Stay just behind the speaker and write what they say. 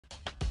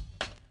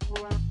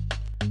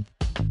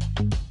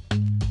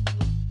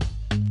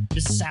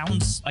This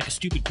sounds like a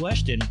stupid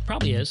question.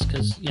 Probably is,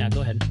 because, yeah,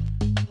 go ahead.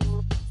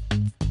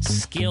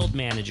 Skilled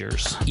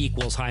managers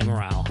equals high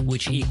morale,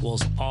 which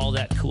equals all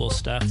that cool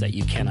stuff that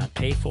you cannot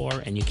pay for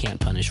and you can't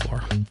punish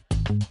for.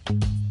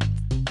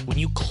 When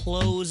you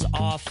close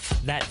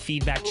off that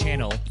feedback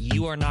channel,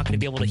 you are not going to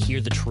be able to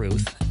hear the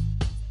truth.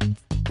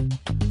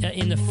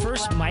 In the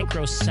first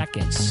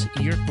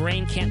microseconds, your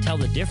brain can't tell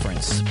the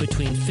difference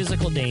between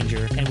physical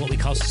danger and what we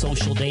call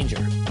social danger.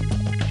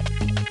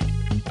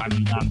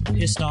 I'm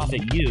pissed off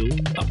at you.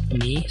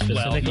 Me,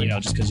 specifically? Well,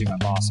 just because you're my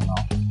boss and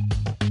all.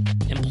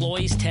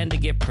 Employees tend to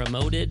get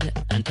promoted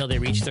until they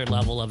reach their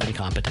level of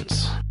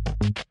incompetence.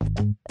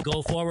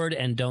 Go forward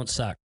and don't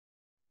suck.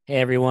 Hey,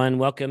 everyone.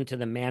 Welcome to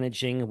the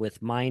Managing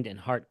with Mind and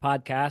Heart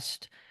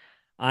podcast.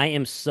 I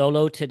am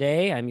solo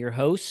today. I'm your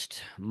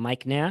host,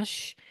 Mike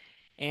Nash,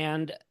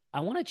 and I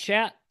want to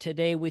chat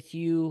today with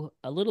you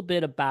a little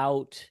bit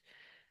about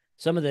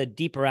some of the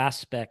deeper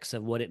aspects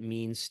of what it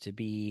means to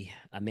be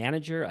a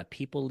manager, a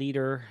people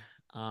leader,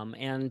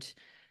 and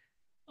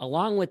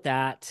along with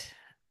that,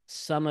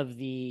 some of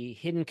the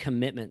hidden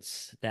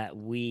commitments that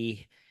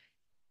we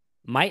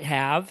might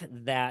have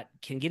that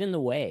can get in the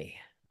way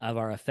of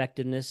our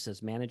effectiveness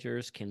as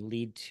managers, can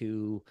lead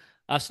to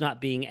us not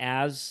being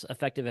as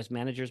effective as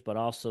managers, but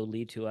also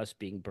lead to us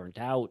being burnt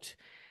out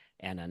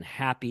and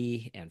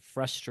unhappy and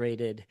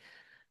frustrated.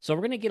 So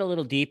we're going to get a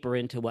little deeper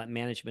into what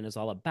management is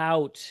all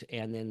about,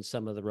 and then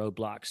some of the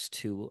roadblocks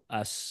to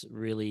us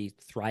really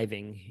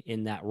thriving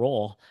in that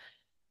role.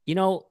 You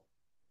know,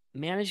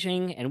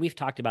 managing, and we've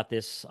talked about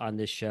this on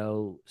this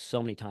show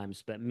so many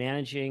times, but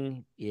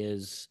managing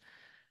is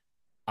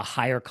a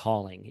higher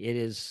calling. It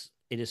is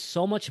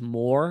so much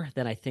more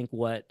than I think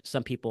what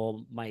some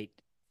people might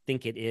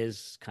think it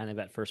is kind of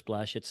at first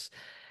blush. It's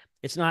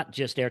not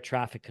just air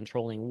traffic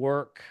controlling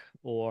work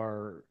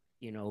or,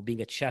 you know,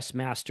 being a chess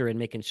master and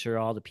making sure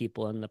all the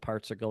people and the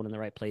parts are going in the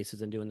right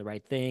places and doing the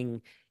right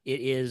thing. It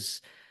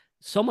is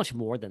so much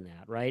more than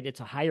that, right? It's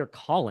a higher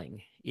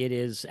calling. It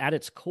is at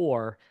its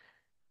core,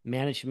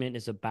 management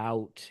is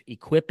about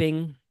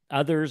equipping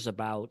others,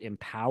 about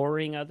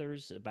empowering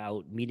others,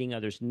 about meeting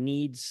others'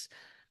 needs.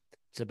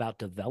 It's about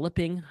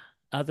developing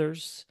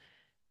others.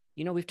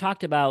 You know, we've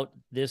talked about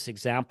this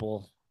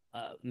example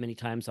many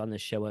times on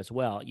this show as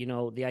well. You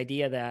know, the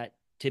idea that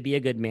to be a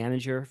good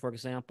manager, for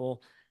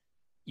example,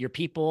 your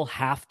people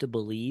have to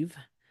believe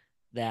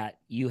that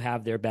you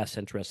have their best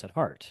interests at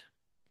heart.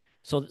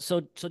 So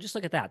just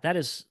look at that.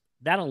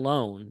 That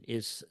alone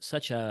is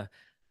such a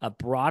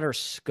broader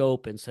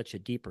scope and such a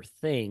deeper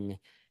thing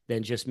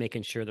than just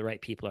making sure the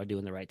right people are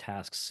doing the right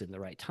tasks in the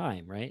right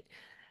time, right?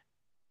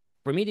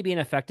 For me to be an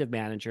effective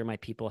manager, my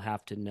people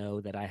have to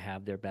know that I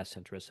have their best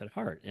interests at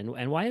heart.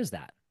 And why is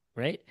that,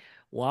 right?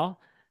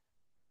 Well,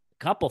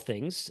 a couple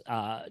things,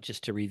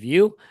 just to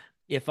review.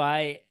 If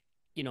I,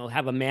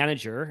 have a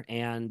manager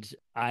and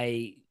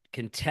I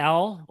can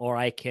tell or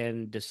I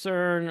can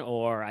discern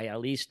or I at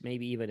least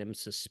maybe even am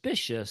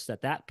suspicious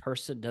that that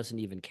person doesn't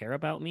even care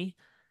about me,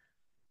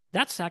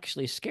 that's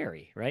actually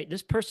scary, right?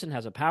 This person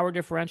has a power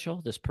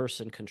differential. This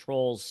person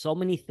controls so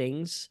many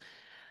things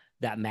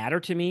that matter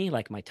to me,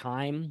 like my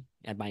time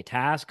and my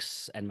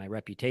tasks and my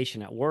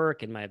reputation at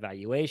work and my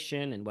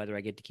evaluation and whether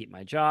I get to keep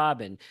my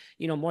job. And,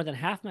 more than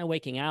half my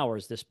waking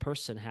hours, this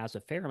person has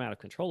a fair amount of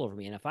control over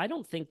me. And if I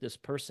don't think this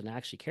person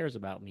actually cares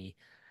about me,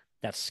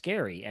 that's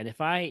scary. And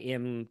if I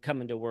am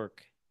coming to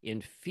work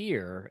in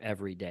fear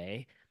every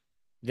day,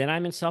 then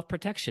I'm in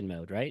self-protection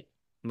mode, right?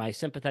 My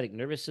sympathetic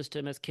nervous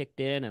system has kicked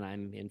in and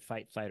I'm in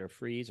fight, flight, or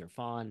freeze or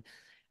fawn.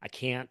 I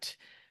can't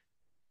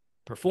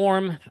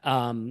perform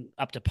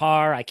up to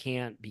par. I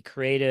can't be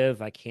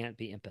creative. I can't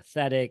be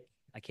empathetic.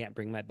 I can't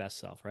bring my best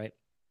self, right?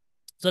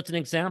 So it's an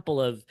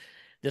example of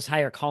this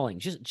higher calling.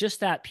 Just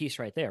that piece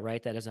right there,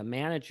 right? That as a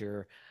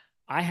manager,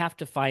 I have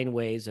to find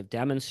ways of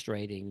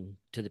demonstrating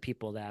to the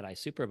people that I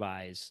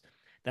supervise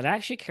that I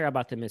actually care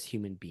about them as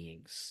human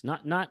beings.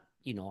 Not I'm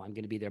going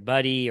to be their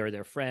buddy or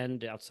their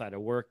friend outside of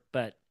work,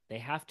 but they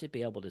have to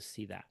be able to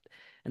see that.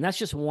 And that's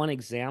just one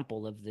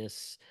example of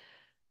this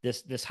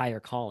higher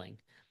calling.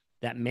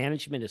 That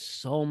management is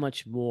so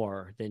much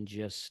more than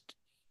just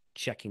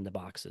checking the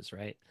boxes,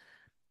 right?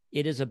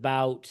 It is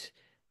about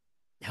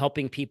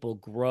helping people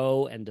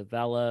grow and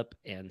develop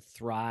and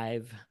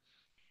thrive.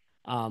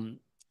 Again,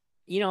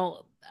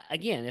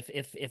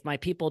 if my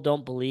people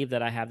don't believe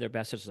that I have their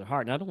best interests at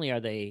heart, not only are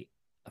they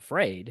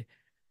afraid,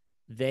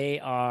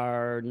 they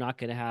are not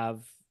going to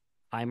have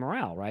high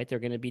morale, right? They're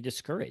going to be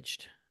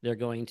discouraged. They're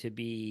going to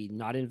be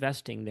not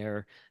investing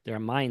their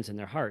minds and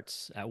their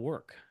hearts at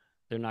work.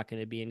 They're not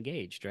going to be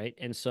engaged, right?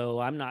 And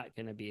so I'm not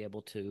going to be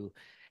able to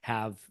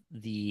have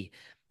the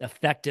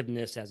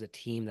effectiveness as a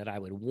team that I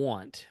would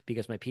want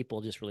because my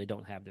people just really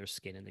don't have their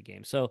skin in the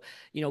game. So,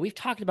 we've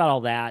talked about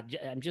all that.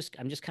 I'm just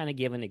kind of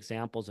giving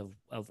examples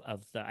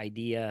of the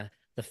idea,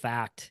 the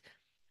fact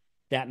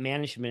that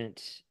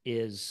management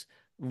is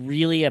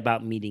really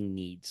about meeting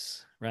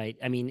needs, right?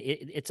 I mean,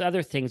 it's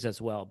other things as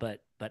well, but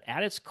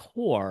at its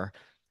core,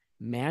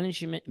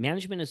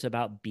 Management is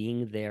about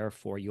being there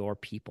for your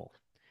people.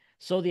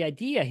 So the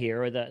idea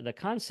here, or the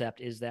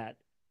concept, is that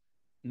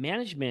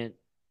management,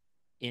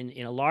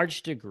 in a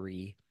large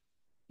degree,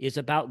 is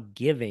about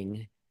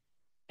giving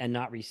and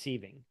not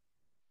receiving.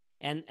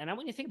 And I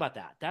want you to think about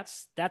that.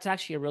 That's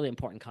actually a really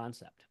important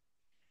concept.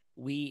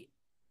 We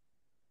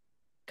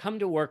come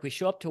to work, we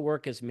show up to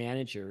work as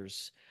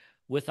managers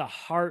with a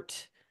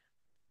heart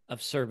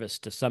of service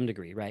to some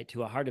degree, right?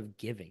 To a heart of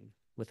giving,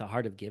 with a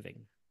heart of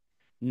giving,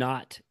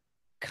 not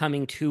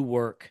coming to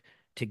work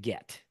to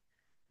get,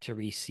 to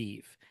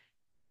receive.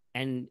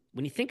 And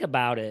when you think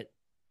about it,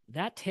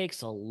 that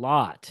takes a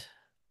lot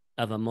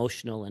of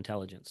emotional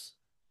intelligence.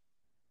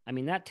 I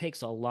mean, that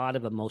takes a lot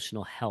of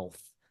emotional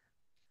health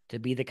to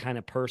be the kind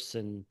of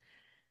person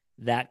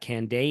that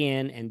can day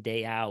in and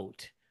day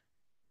out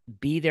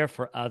be there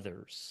for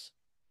others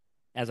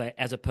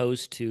as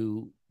opposed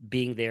to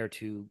being there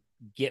to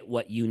get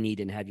what you need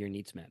and have your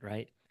needs met,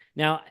 right?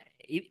 Now,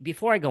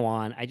 before I go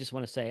on, I just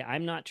want to say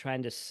I'm not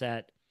trying to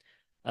set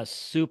a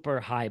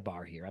super high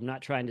bar here. I'm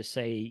not trying to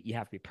say you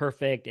have to be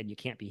perfect and you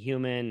can't be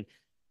human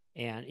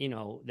and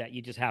that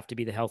you just have to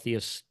be the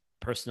healthiest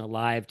person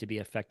alive to be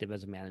effective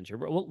as a manager.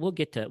 We'll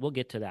get to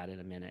that in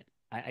a minute.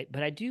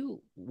 But I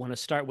do want to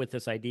start with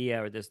this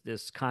idea or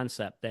this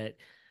concept that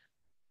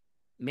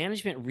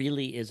management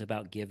really is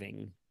about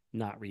giving,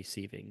 not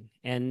receiving.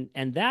 And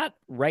that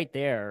right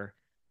there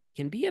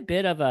can be a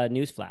bit of a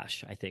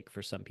newsflash, I think,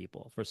 for some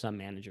people, for some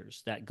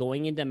managers, that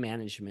going into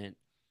management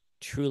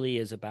truly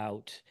is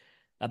about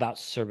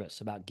service,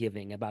 about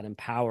giving, about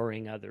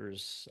empowering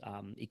others,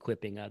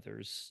 equipping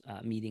others,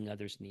 meeting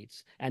others'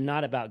 needs, and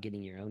not about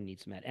getting your own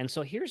needs met. And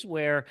so here's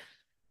where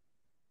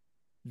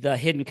the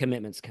hidden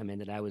commitments come in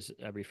that I was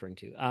referring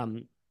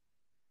to.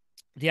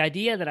 The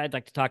idea that I'd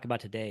like to talk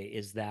about today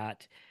is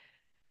that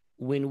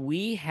when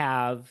we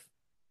have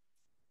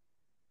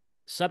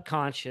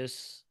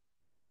subconscious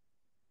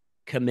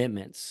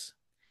commitments,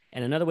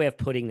 and another way of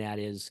putting that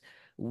is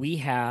we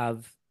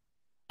have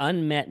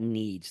unmet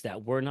needs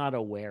that we're not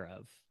aware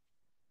of,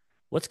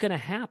 what's going to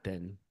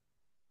happen,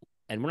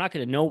 and we're not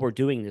going to know we're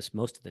doing this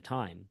most of the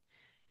time,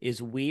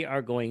 is we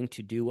are going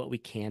to do what we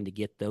can to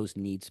get those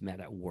needs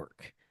met at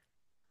work.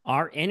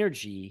 Our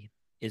energy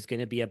is going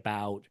to be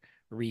about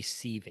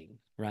receiving,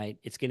 right?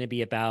 It's going to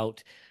be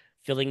about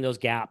filling those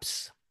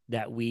gaps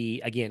that we,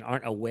 again,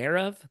 aren't aware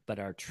of, but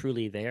are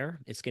truly there.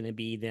 It's going to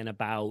be then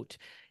about,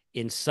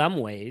 in some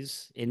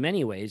ways, in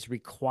many ways,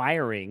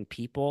 requiring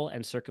people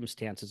and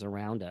circumstances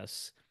around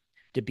us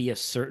to be a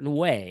certain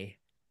way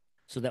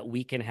so that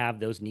we can have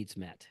those needs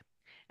met.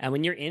 And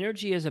when your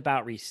energy is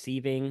about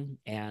receiving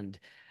and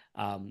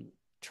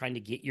trying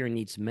to get your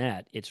needs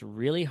met, it's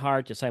really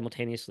hard to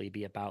simultaneously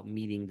be about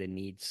meeting the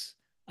needs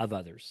of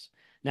others.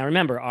 Now,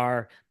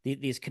 remember,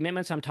 these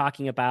commitments I'm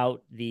talking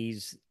about,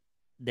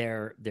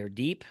 they're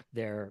deep,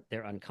 they're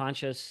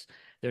unconscious,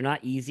 they're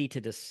not easy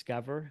to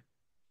discover,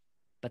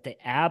 but they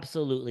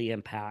absolutely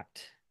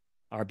impact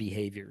our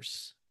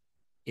behaviors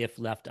if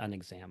left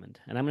unexamined.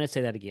 And I'm going to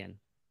say that again.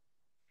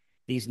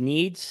 These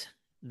needs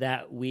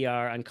that we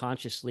are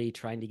unconsciously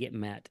trying to get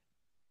met,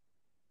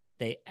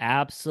 they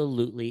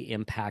absolutely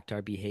impact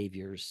our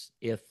behaviors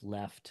if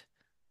left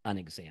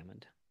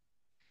unexamined.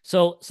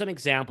 So some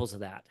examples of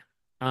that.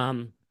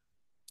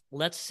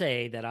 Let's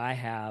say that I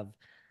have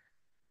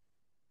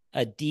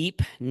a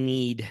deep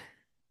need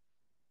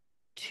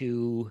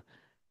to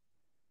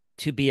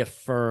be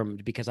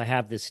affirmed because I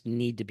have this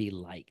need to be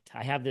liked.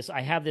 I have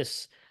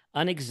this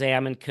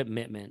unexamined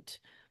commitment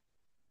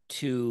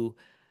to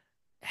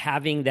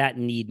having that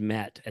need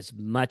met as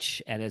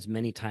much and as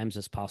many times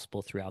as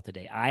possible throughout the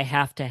day. I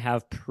have to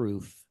have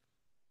proof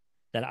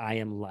that I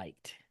am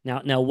liked.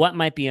 Now what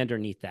might be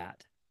underneath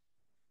that?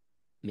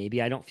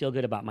 Maybe I don't feel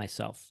good about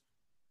myself.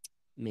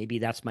 Maybe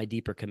that's my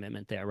deeper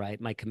commitment there, right?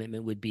 My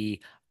commitment would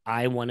be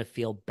I want to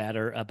feel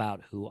better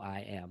about who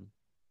I am.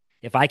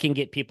 If I can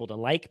get people to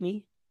like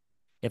me,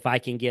 if I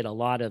can get a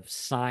lot of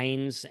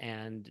signs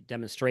and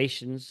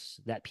demonstrations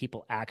that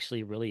people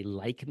actually really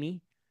like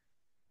me,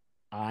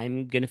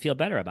 I'm going to feel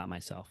better about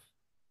myself.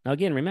 Now,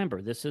 again,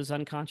 remember, this is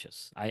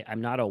unconscious.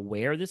 I'm not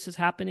aware this is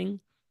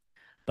happening,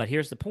 but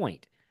here's the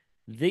point.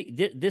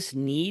 This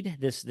need,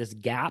 this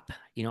gap,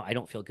 I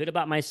don't feel good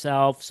about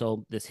myself.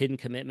 So this hidden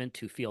commitment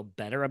to feel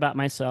better about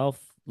myself,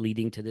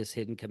 leading to this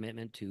hidden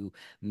commitment to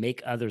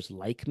make others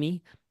like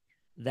me,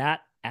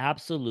 that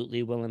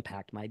absolutely will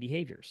impact my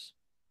behaviors,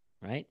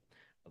 right?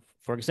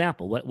 For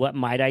example, what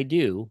might I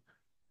do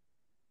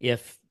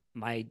if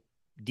my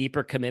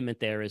deeper commitment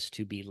there is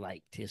to be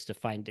liked, is to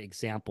find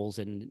examples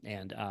and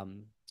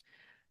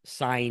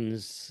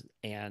signs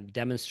and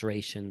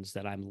demonstrations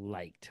that I'm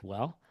liked?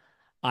 Well,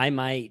 I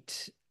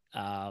might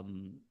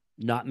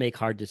not make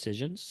hard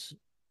decisions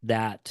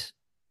that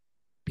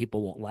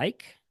people won't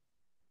like.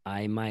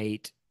 I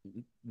might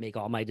make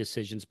all my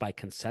decisions by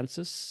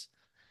consensus.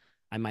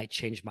 I might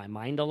change my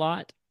mind a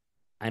lot.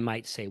 I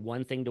might say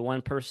one thing to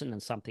one person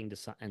and something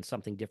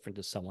different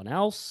to someone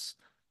else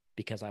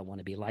because I want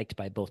to be liked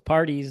by both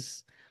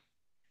parties.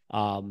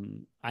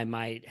 I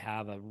might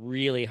have a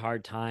really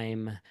hard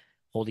time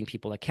holding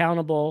people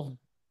accountable,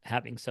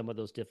 having some of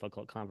those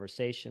difficult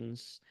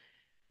conversations.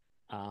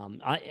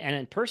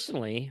 And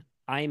personally,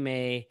 I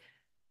may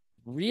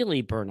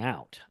really burn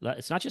out.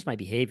 It's not just my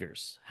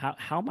behaviors.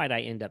 How might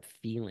I end up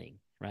feeling,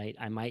 right?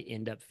 I might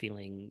end up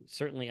feeling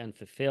certainly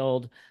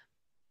unfulfilled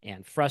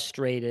and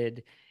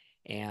frustrated,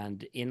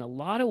 and in a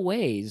lot of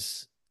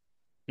ways,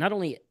 not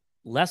only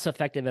less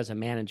effective as a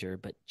manager,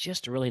 but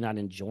just really not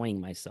enjoying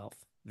myself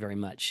very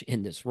much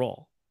in this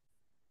role.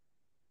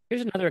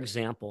 Here's another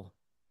example.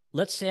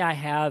 Let's say I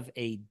have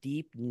a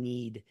deep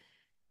need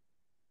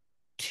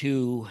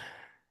to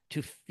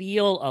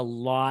feel a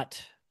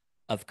lot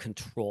of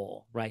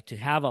control, right? To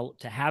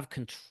have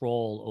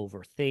control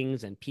over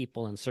things and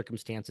people and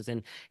circumstances,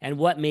 and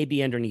what may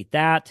be underneath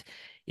that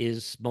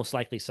is most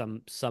likely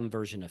some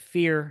version of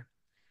fear.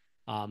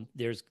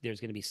 There's going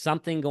to be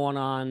something going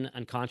on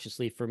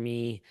unconsciously for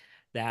me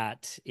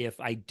that if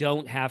I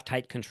don't have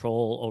tight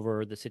control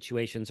over the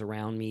situations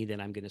around me,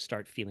 then I'm going to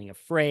start feeling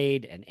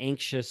afraid and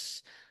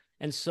anxious.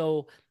 And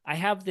so I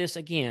have this,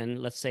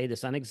 again, let's say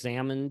this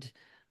unexamined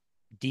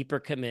deeper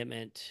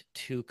commitment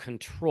to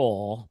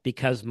control,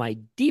 because my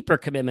deeper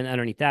commitment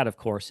underneath that, of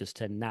course, is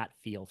to not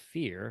feel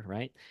fear,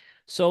 right?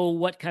 So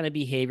what kind of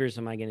behaviors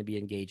am I going to be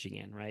engaging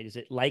in, right? Is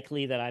it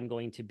likely that I'm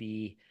going to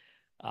be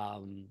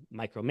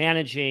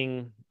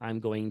micromanaging? I'm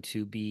going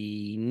to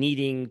be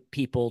needing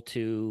people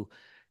to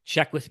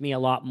check with me a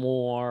lot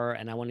more,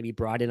 and I want to be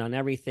brought in on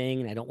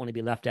everything, and I don't want to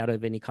be left out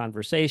of any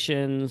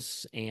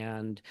conversations,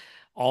 and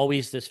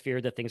always this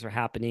fear that things are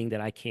happening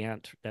that I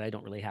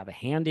don't really have a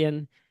hand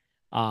in.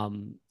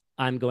 I'm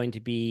going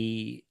to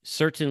be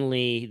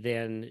certainly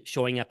then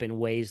showing up in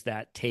ways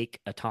that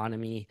take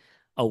autonomy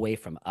away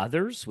from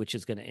others, which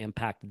is going to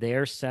impact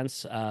their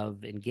sense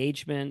of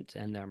engagement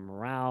and their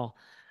morale.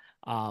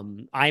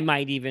 I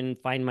might even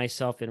find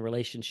myself in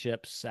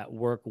relationships at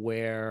work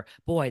where,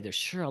 boy, there's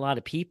sure a lot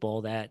of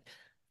people that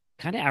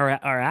kind of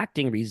are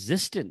acting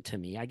resistant to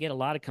me. I get a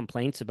lot of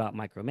complaints about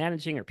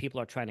micromanaging, or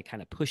people are trying to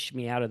kind of push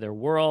me out of their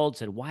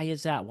worlds. And why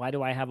is that? Why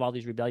do I have all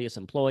these rebellious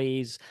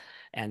employees?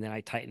 And then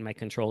I tighten my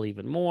control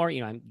even more.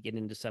 I'm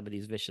getting into some of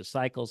these vicious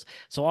cycles.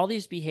 So all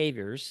these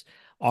behaviors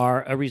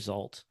are a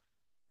result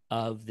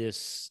of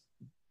this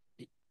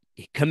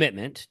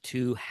commitment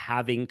to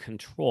having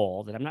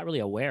control that I'm not really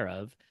aware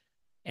of.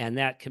 And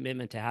that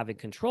commitment to having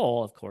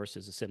control, of course,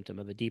 is a symptom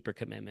of a deeper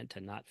commitment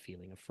to not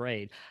feeling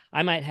afraid.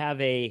 I might have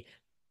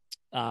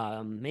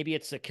maybe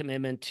it's a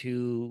commitment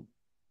to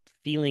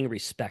feeling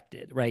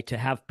respected, right? To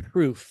have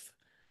proof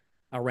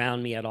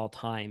around me at all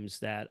times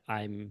that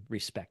I'm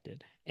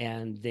respected.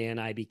 And then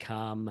I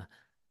become,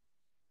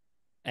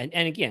 and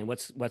again,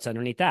 what's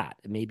underneath that?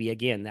 Maybe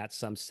again, that's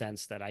some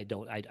sense that I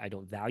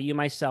don't value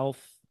myself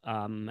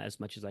as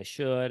much as I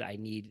should. I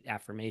need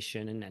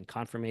affirmation and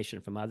confirmation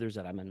from others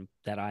that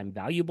I'm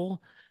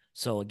valuable.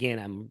 So again,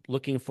 I'm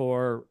looking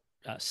for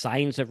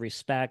signs of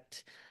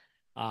respect.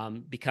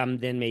 Become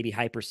then maybe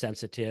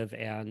hypersensitive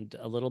and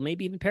a little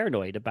maybe even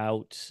paranoid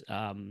about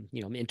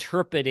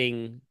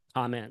interpreting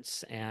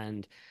comments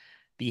and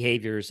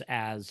behaviors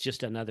as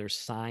just another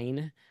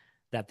sign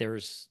that there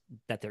is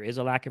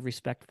a lack of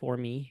respect for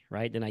me,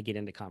 right? Then I get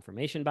into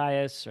confirmation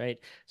bias, right?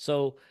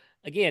 So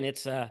again,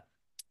 it's a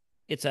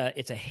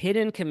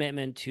hidden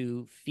commitment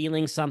to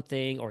feeling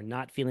something or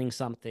not feeling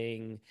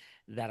something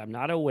that I'm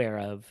not aware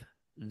of,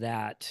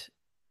 that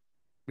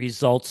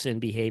results in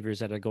behaviors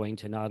that are going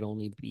to not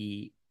only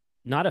be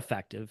not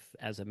effective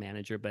as a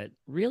manager, but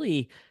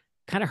really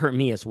kind of hurt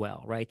me as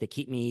well, right? They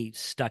keep me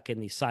stuck in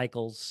these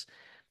cycles,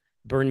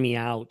 burn me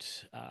out.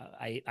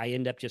 I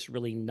end up just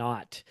really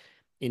not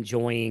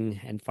enjoying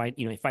and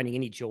finding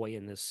any joy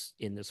in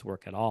this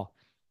work at all.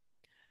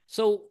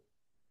 So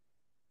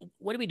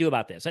what do we do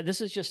about this?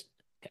 This is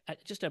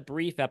just a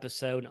brief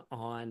episode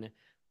on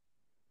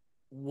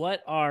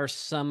what are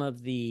some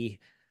of the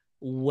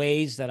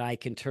ways that I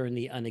can turn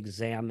the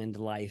unexamined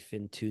life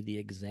into the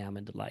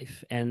examined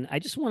life. And I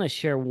just want to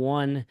share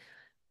one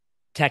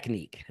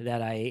technique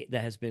that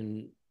has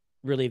been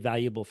really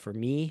valuable for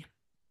me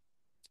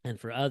and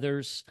for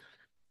others.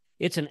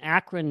 It's an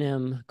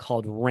acronym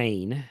called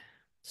RAIN,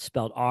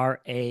 spelled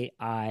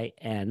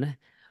RAIN.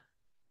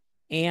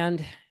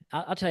 And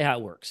I'll tell you how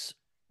it works.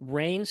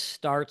 RAIN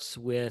starts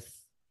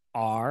with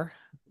R,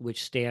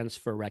 which stands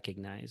for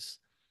recognize.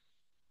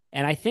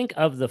 And I think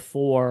of the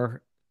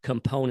four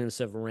components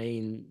of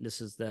RAIN,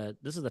 this is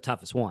the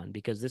toughest one,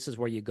 because this is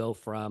where you go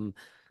from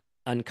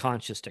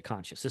unconscious to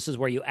conscious. This is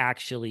where you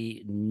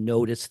actually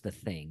notice the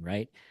thing,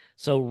 right?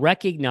 So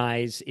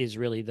recognize is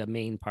really the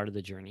main part of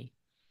the journey.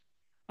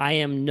 I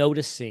am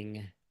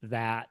noticing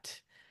that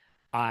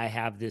I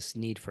have this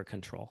need for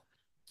control.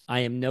 I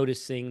am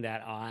noticing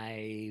that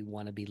I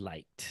want to be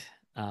liked,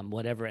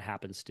 whatever it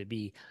happens to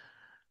be.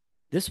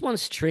 This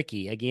one's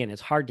tricky. Again,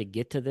 it's hard to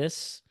get to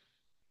this.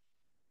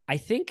 I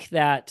think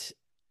that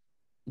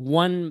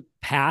one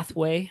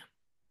pathway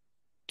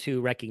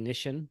to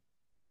recognition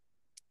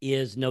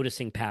is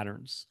noticing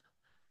patterns.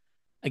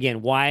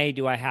 Again, why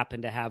do I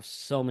happen to have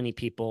so many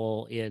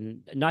people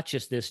in not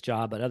just this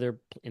job, but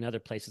in other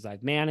places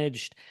I've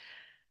managed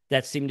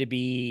that seem to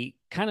be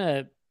kind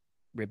of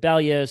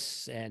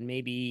rebellious and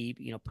maybe,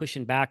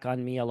 pushing back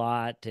on me a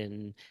lot.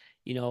 And,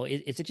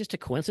 is it just a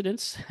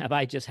coincidence? Have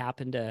I just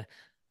happened to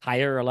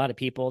hire a lot of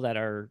people that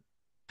are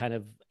kind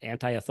of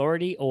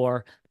anti-authority?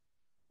 Or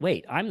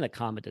wait, I'm the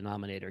common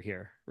denominator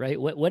here, right?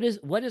 What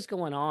is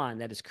going on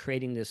that is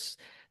creating this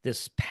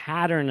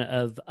pattern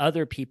of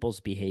other people's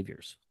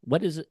behaviors?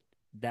 What is it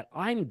that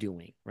I'm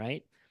doing,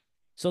 right?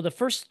 So the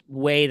first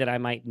way that I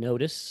might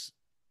notice,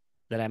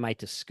 that I might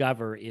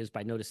discover, is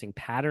by noticing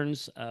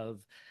patterns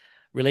of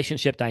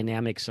relationship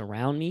dynamics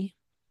around me.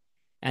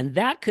 And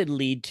that could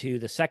lead to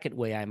the second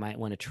way I might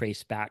want to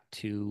trace back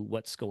to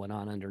what's going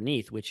on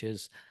underneath, which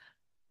is,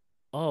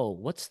 oh,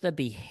 what's the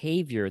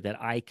behavior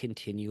that I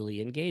continually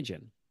engage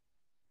in,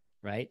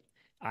 right?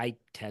 I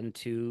tend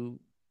to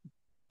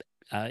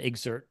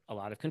exert a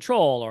lot of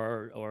control,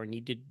 or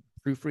need to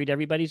proofread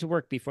everybody's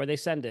work before they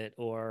send it,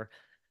 or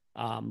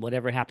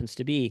whatever it happens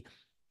to be.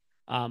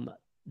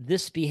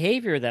 This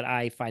behavior that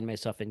I find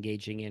myself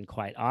engaging in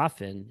quite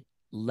often,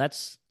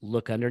 let's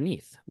look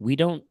underneath. We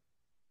don't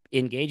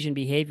engage in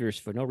behaviors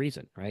for no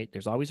reason, right?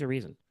 There's always a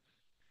reason.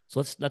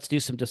 So let's do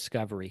some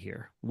discovery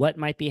here. What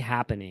might be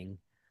happening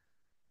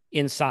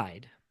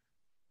inside?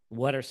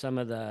 What are some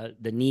of the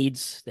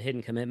needs, the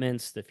hidden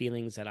commitments, the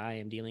feelings that I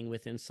am dealing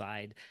with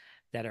inside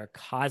that are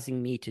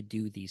causing me to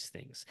do these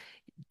things?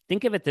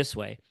 Think of it this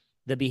way.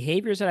 The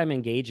behaviors that I'm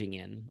engaging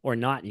in or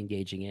not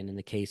engaging in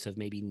the case of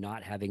maybe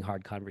not having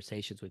hard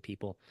conversations with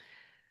people,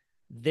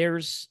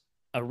 there's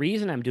a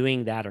reason I'm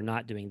doing that or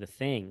not doing the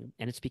thing.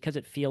 And it's because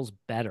it feels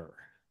better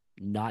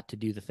not to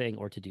do the thing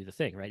or to do the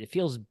thing, right? It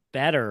feels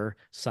better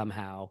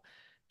somehow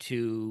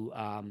to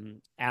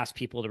ask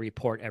people to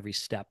report every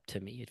step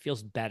to me. It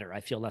feels better. I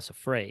feel less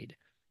afraid.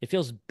 It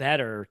feels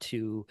better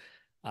to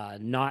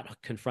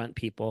not confront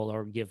people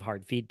or give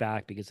hard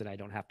feedback, because then I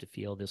don't have to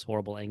feel this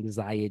horrible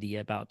anxiety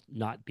about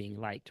not being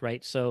liked,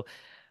 right? So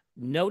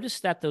notice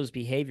that those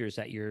behaviors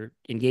that you're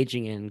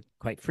engaging in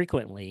quite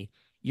frequently,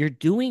 you're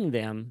doing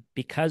them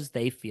because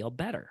they feel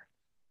better.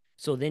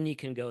 So then you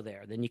can go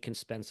there. Then you can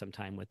spend some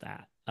time with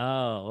that.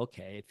 Oh,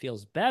 okay. It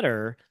feels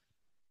better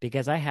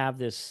because I have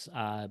this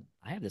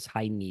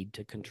high need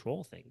to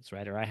control things,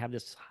 right? Or I have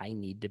this high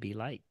need to be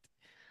liked.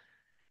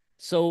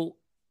 So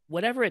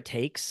whatever it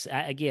takes,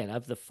 again,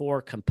 of the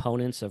four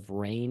components of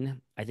rain,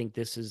 I think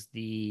this is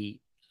the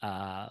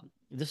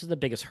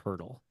biggest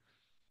hurdle.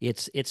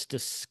 It's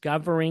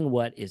discovering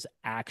what is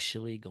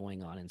actually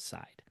going on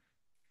inside.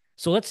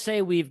 So let's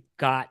say we've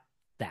got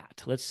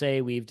that. Let's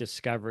say we've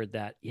discovered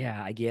that,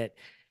 yeah, I get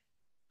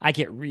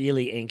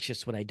really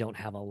anxious when I don't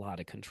have a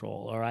lot of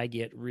control, or I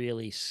get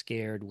really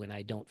scared when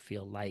I don't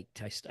feel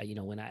liked.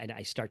 When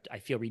I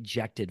feel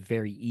rejected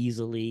very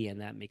easily, and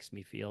that makes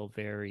me feel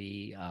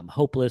very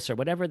hopeless, or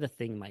whatever the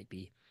thing might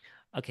be.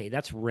 Okay,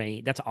 that's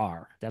rain. That's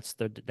R. That's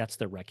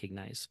the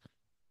recognize.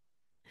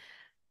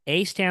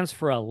 A stands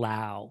for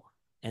allow,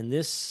 and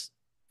this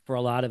for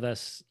a lot of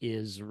us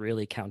is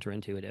really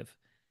counterintuitive,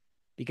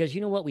 because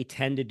you know what we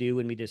tend to do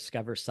when we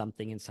discover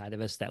something inside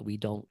of us that we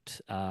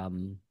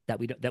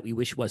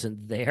wish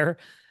wasn't there.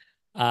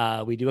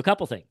 We do a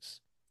couple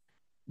things.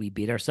 We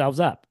beat ourselves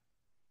up.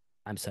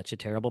 I'm such a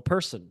terrible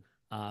person.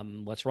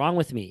 What's wrong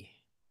with me?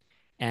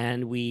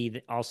 And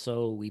we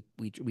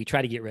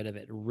try to get rid of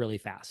it really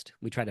fast.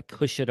 We try to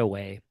push it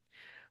away.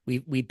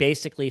 We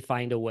basically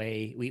find a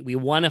way. We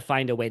want to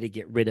find a way to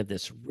get rid of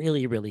this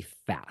really, really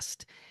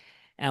fast.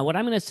 And what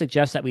I'm going to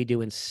suggest that we do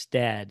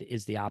instead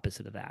is the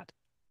opposite of that.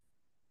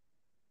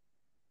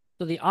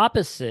 So the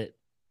opposite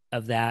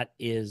of that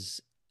is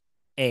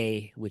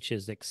A, which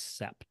is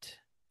accept.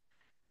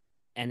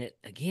 And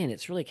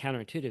it's really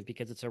counterintuitive,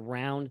 because it's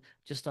around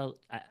just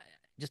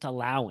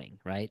allowing,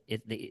 right?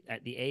 The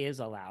A is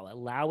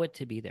allow it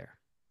to be there.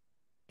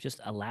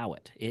 Just allow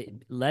it.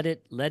 Let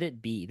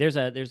it be. There's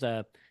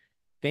a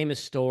famous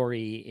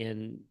story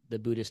in the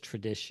Buddhist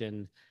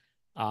tradition.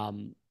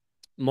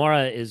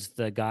 Mara is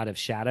the god of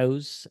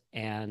shadows,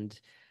 and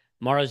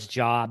Mara's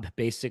job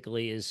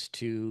basically is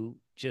to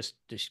just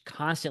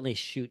constantly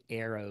shoot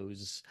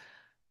arrows.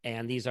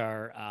 And these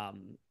are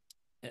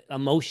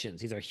emotions.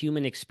 These are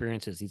human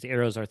experiences. These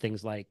arrows are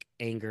things like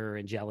anger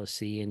and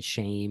jealousy and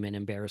shame and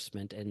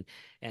embarrassment.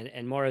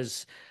 And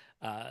Mara's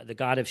the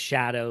god of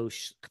shadow,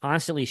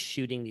 constantly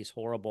shooting these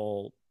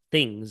horrible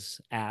things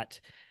at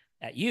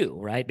you,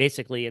 right?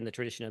 Basically, in the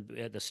tradition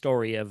of the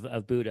story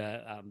of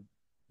Buddha,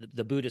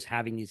 the Buddha's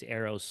having these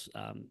arrows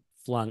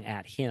flung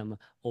at him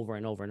over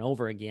and over and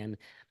over again.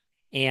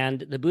 And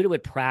the Buddha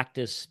would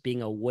practice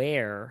being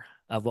aware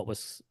of what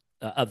was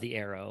of the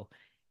arrow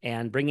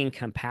and bringing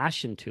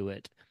compassion to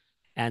it.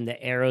 And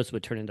the arrows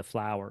would turn into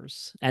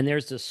flowers. And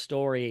there's this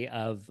story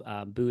of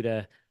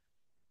Buddha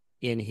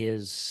in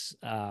his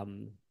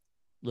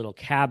little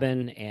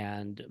cabin,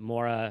 and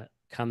Mora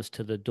comes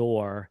to the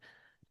door.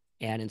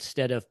 And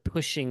instead of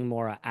pushing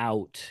Mora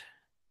out,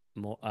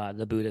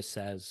 the Buddha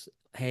says,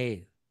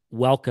 "Hey,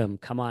 welcome,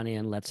 come on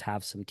in, let's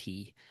have some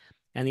tea."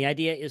 And the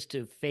idea is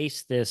to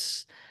face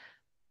this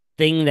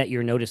thing that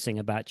you're noticing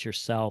about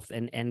yourself,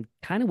 and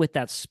kind of with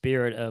that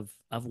spirit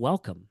of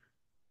welcome.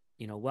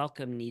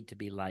 welcome need to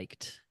be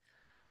liked,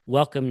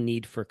 welcome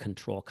need for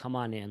control. Come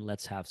on in,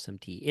 let's have some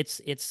tea.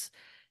 It's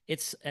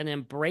an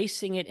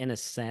embracing it in a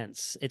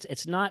sense.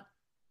 It's not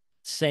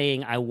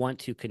saying I want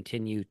to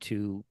continue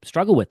to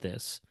struggle with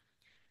this,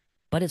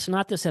 but it's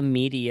not this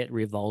immediate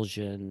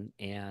revulsion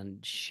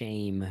and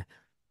shame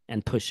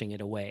and pushing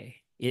it away.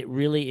 It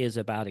really is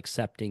about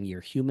accepting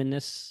your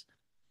humanness,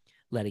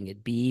 letting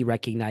it be,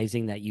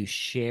 recognizing that you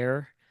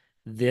share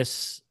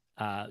this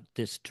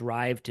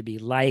drive to be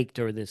liked,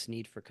 or this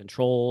need for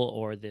control,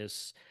 or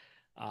this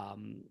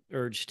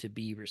urge to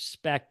be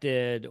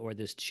respected, or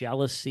this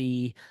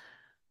jealousy,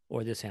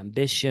 or this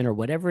ambition, or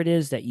whatever it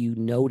is that you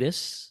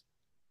notice,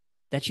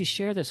 that you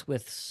share this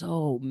with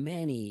so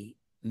many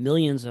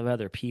millions of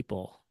other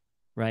people,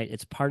 right?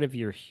 It's part of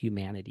your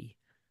humanity.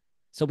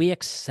 So we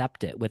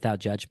accept it without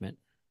judgment,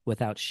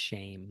 without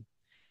shame.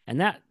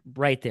 And that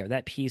right there,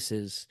 that piece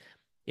is,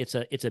 it's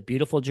a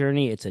beautiful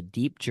journey. It's a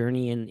deep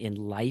journey in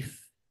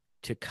life,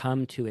 to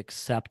come to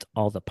accept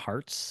all the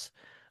parts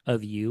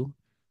of you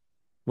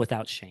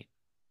without shame.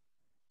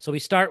 So we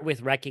start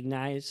with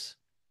recognize.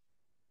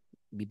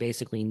 We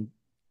basically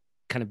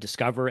kind of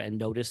discover and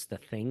notice the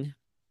thing.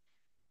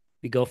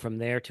 We go from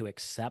there to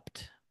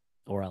accept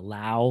or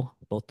allow.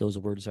 Both those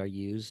words are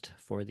used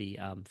for the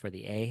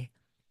A.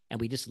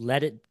 And we just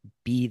let it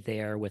be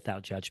there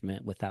without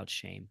judgment, without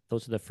shame.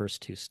 Those are the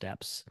first two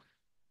steps.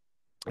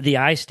 The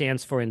I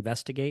stands for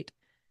investigate.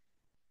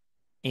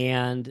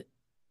 And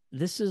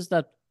this is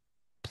the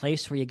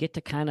place where you get to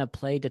kind of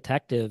play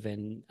detective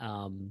and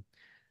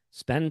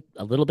spend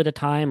a little bit of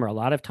time, or a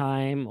lot of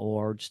time,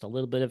 or just a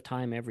little bit of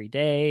time every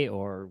day,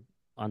 or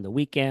on the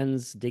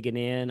weekends digging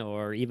in,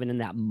 or even in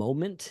that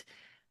moment,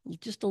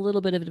 just a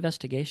little bit of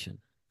investigation.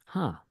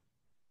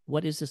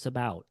 What is this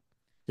about?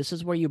 This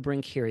is where you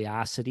bring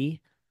curiosity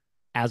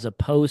as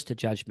opposed to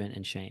judgment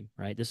and shame,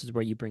 right? This is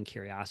where you bring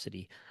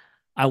curiosity.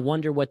 I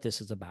wonder what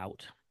this is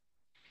about.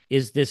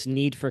 Is this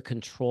need for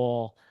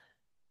control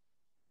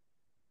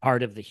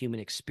part of the human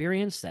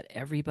experience that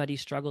everybody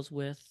struggles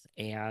with?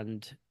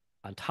 And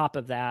on top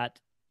of that,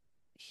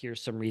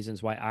 here's some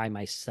reasons why I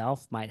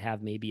myself might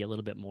have maybe a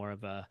little bit more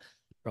of a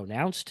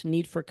pronounced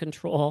need for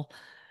control.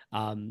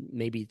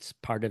 Maybe it's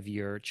part of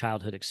your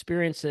childhood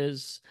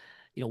experiences.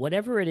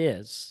 Whatever it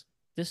is,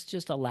 this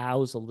just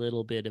allows a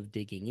little bit of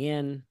digging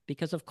in,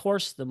 because of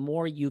course, the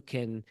more you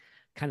can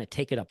kind of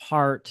take it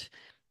apart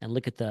and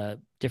look at the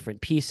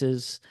different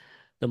pieces,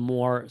 the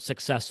more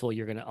successful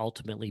you're going to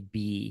ultimately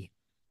be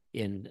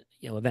in,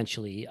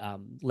 eventually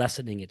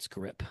lessening its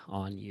grip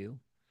on you.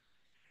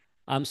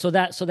 So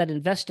that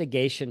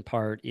investigation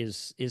part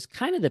is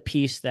kind of the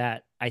piece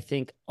that I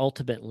think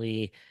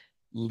ultimately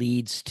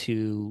leads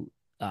to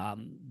that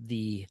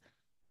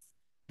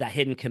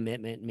hidden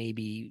commitment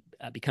maybe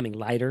becoming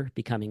lighter,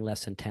 becoming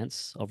less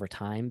intense over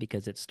time,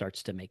 because it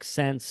starts to make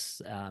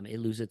sense.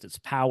 It loses its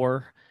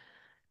power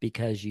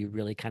because you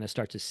really kind of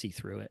start to see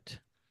through it.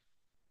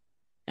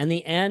 And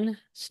the N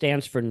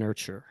stands for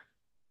nurture.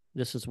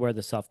 This is where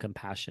the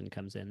self-compassion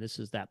comes in. This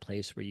is that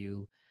place where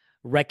you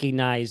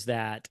recognize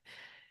that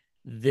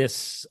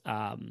this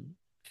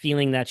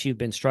feeling that you've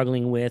been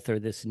struggling with, or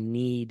this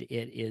need,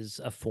 it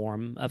is a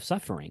form of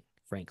suffering.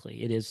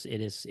 Frankly, it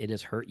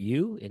has hurt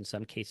you. In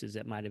some cases,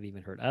 it might have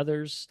even hurt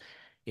others.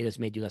 It has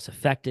made you less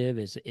effective.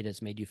 It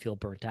has made you feel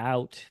burnt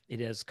out. It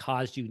has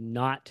caused you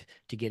not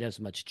to get as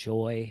much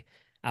joy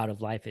out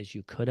of life as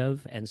you could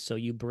have. And so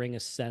you bring a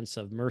sense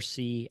of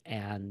mercy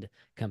and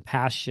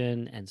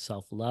compassion and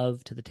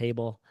self-love to the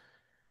table.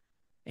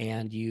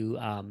 And you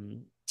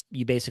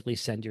basically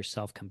send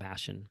yourself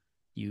compassion.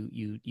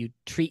 You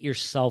treat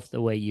yourself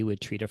the way you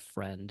would treat a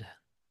friend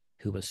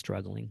who was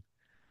struggling.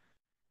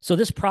 So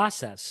this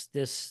process,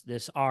 this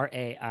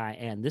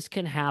RAIN, this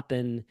can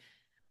happen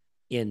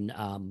in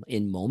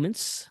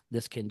moments.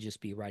 This can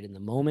just be right in the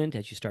moment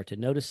as you start to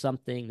notice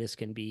something. This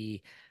can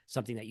be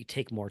something that you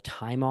take more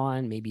time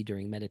on, maybe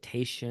during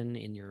meditation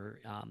in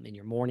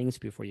your mornings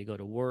before you go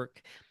to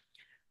work.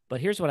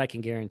 But here's what I can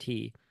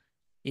guarantee: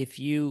 if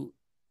you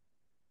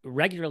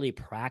regularly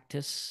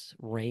practice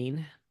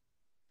RAIN,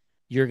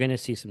 you're going to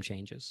see some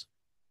changes.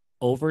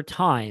 Over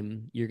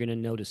time, you're going to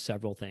notice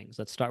several things.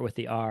 Let's start with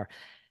the R.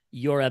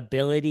 Your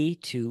ability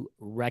to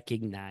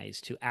recognize,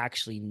 to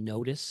actually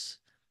notice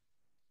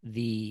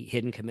the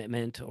hidden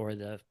commitment or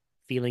the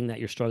feeling that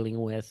you're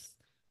struggling with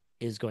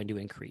is going to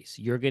increase.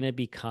 You're going to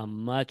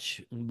become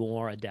much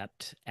more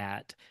adept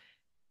at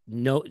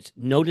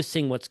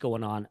noticing what's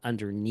going on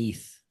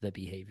underneath the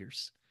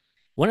behaviors.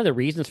 One of the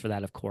reasons for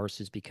that, of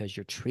course, is because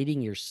you're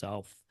treating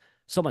yourself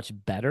so much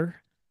better,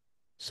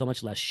 so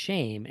much less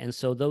shame. And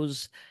so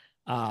those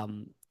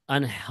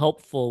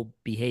unhelpful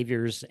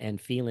behaviors and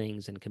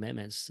feelings and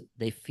commitments,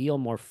 they feel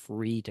more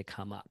free to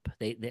come up.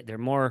 They're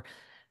more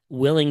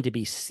willing to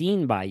be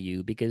seen by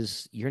you,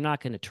 because you're not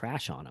going to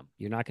trash on them.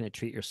 You're not going to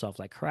treat yourself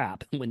like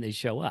crap when they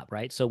show up,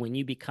 right? So when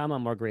you become a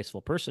more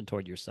graceful person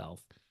toward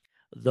yourself,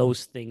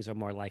 those things are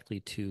more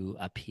likely to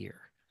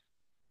appear.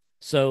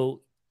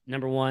 So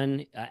number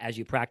one, as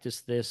you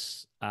practice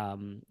this,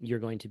 you're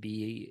going to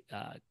be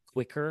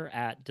quicker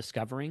at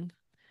discovering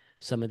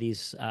some of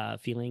these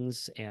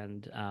feelings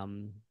and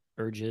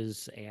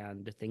urges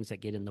and things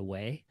that get in the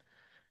way.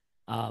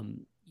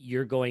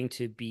 You're going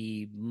to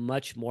be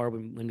much more,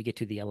 when we get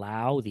to the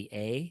allow, the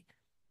A,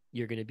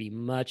 you're going to be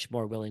much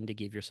more willing to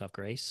give yourself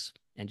grace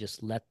and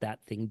just let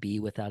that thing be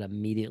without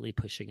immediately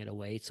pushing it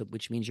away. So,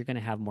 which means you're going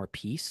to have more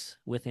peace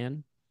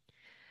within.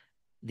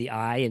 The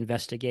I,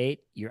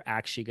 investigate, you're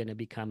actually going to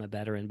become a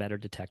better and better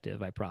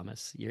detective, I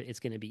promise. It's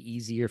going to be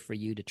easier for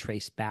you to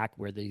trace back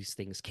where these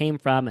things came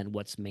from and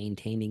what's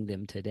maintaining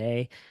them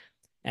today.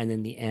 And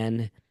then the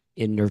N,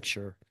 in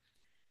nurture.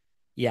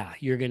 Yeah,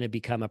 you're going to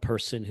become a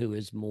person who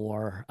is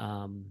more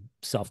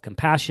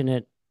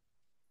self-compassionate,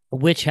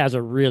 which has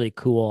a really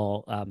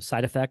cool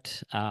side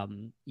effect.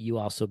 You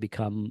also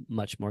become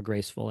much more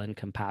graceful and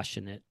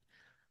compassionate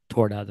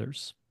toward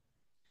others.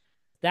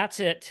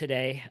 That's it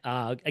today.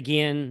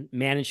 Again,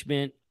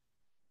 management,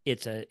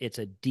 it's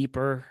a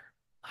deeper,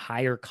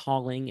 higher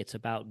calling. It's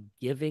about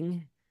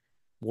giving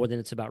more than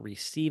it's about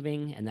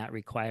receiving, and that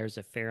requires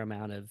a fair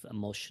amount of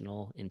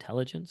emotional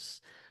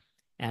intelligence.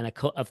 And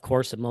of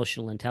course,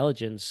 emotional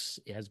intelligence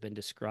has been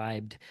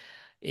described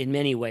in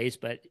many ways,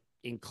 but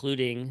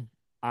including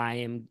I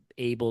am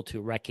able to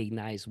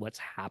recognize what's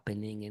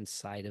happening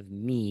inside of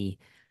me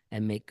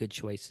and make good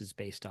choices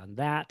based on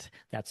that.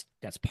 That's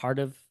part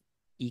of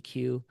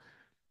EQ.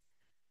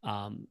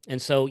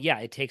 And so, yeah,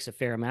 it takes a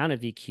fair amount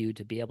of EQ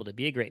to be able to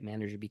be a great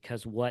manager,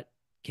 because what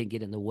can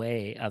get in the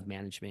way of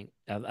managing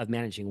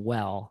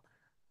well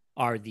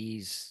are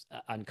these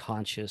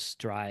unconscious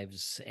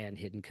drives and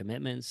hidden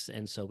commitments.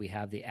 And so we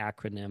have the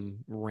acronym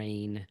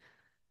RAIN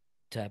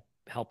to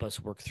help us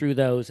work through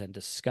those and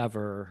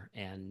discover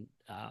and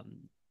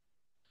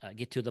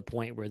get to the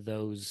point where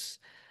those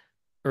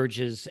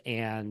urges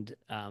and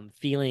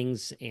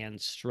feelings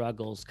and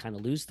struggles kind of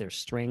lose their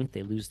strength,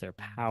 they lose their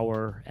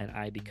power, and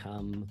I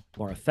become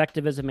more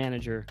effective as a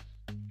manager.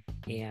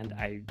 And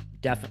I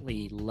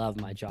definitely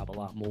love my job a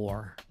lot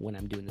more when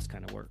I'm doing this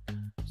kind of work.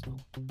 So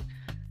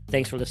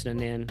thanks for listening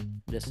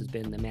in. This has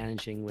been the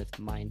Managing with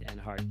Mind and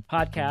Heart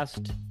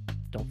podcast.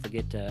 Don't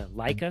forget to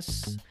like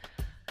us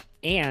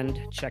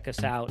and check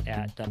us out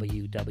at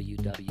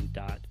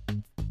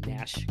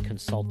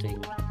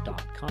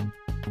www.nashconsulting.com.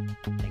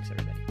 Thanks,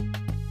 everybody.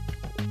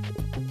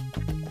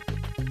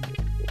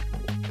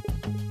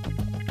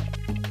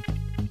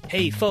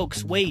 Hey,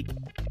 folks, wait.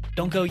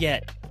 Don't go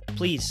yet.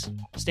 Please,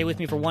 stay with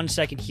me for 1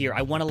 second here.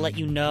 I want to let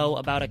you know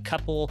about a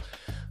couple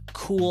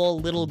cool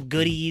little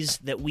goodies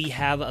that we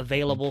have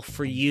available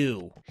for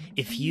you.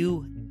 If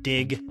you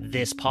dig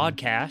this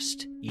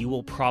podcast, you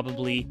will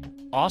probably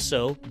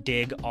also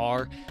dig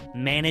our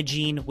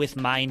Managing with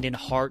Mind and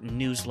Heart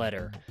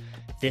newsletter.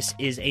 This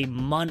is a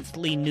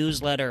monthly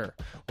newsletter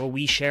where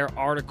we share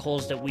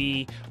articles that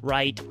we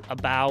write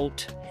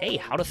about, hey,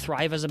 how to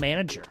thrive as a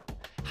manager,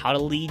 how to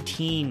lead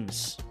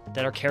teams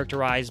that are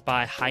characterized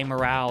by high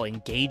morale,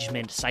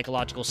 engagement,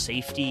 psychological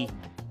safety,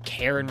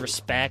 care and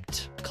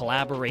respect,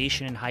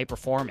 collaboration, and high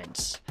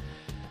performance.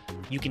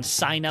 You can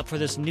sign up for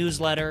this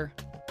newsletter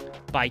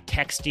by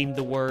texting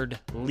the word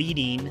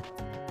leading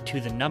to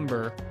the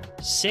number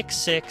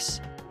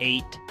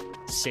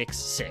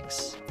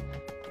 66866.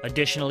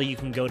 Additionally, you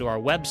can go to our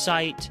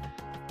website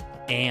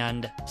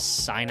and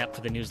sign up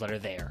for the newsletter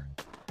there.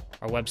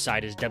 Our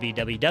website is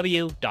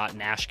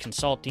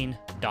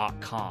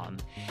www.nashconsulting.com.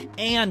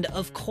 And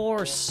of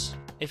course,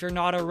 if you're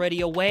not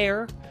already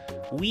aware,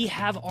 we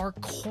have our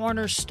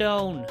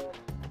cornerstone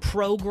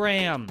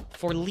program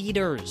for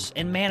leaders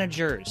and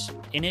managers,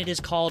 and it is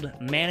called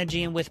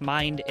Managing with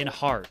Mind and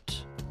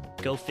Heart.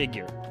 Go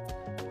figure.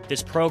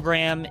 This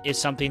program is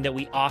something that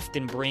we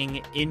often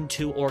bring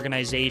into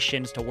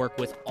organizations to work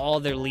with all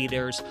their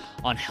leaders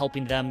on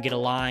helping them get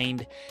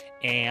aligned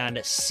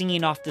and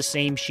singing off the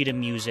same sheet of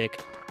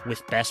music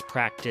with best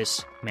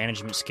practice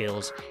management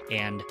skills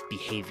and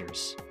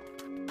behaviors.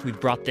 We've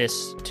brought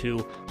this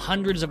to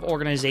hundreds of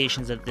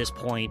organizations at this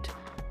point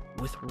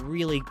with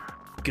really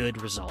good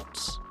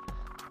results.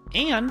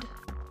 And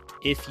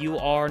if you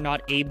are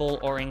not able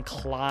or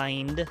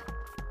inclined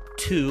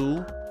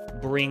to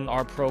bring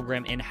our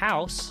program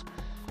in-house,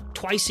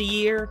 twice a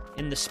year,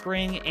 in the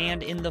spring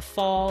and in the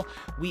fall,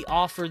 we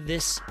offer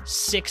this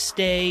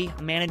 6-day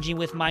Managing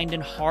with Mind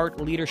and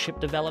Heart leadership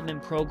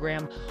development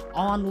program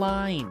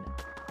online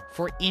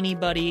for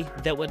anybody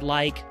that would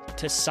like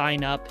to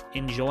sign up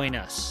and join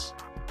us.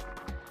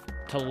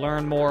 To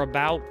learn more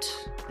about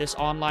this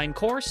online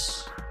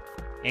course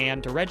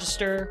and to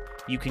register,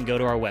 you can go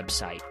to our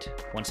website.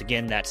 Once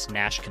again, that's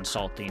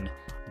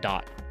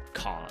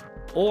nashconsulting.com.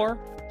 Or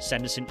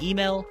send us an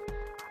email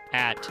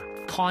at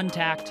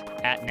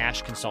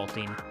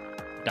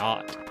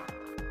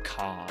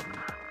contact@nashconsulting.com.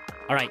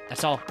 All right,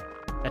 that's all.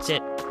 That's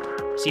it.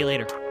 See you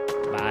later.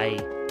 Bye.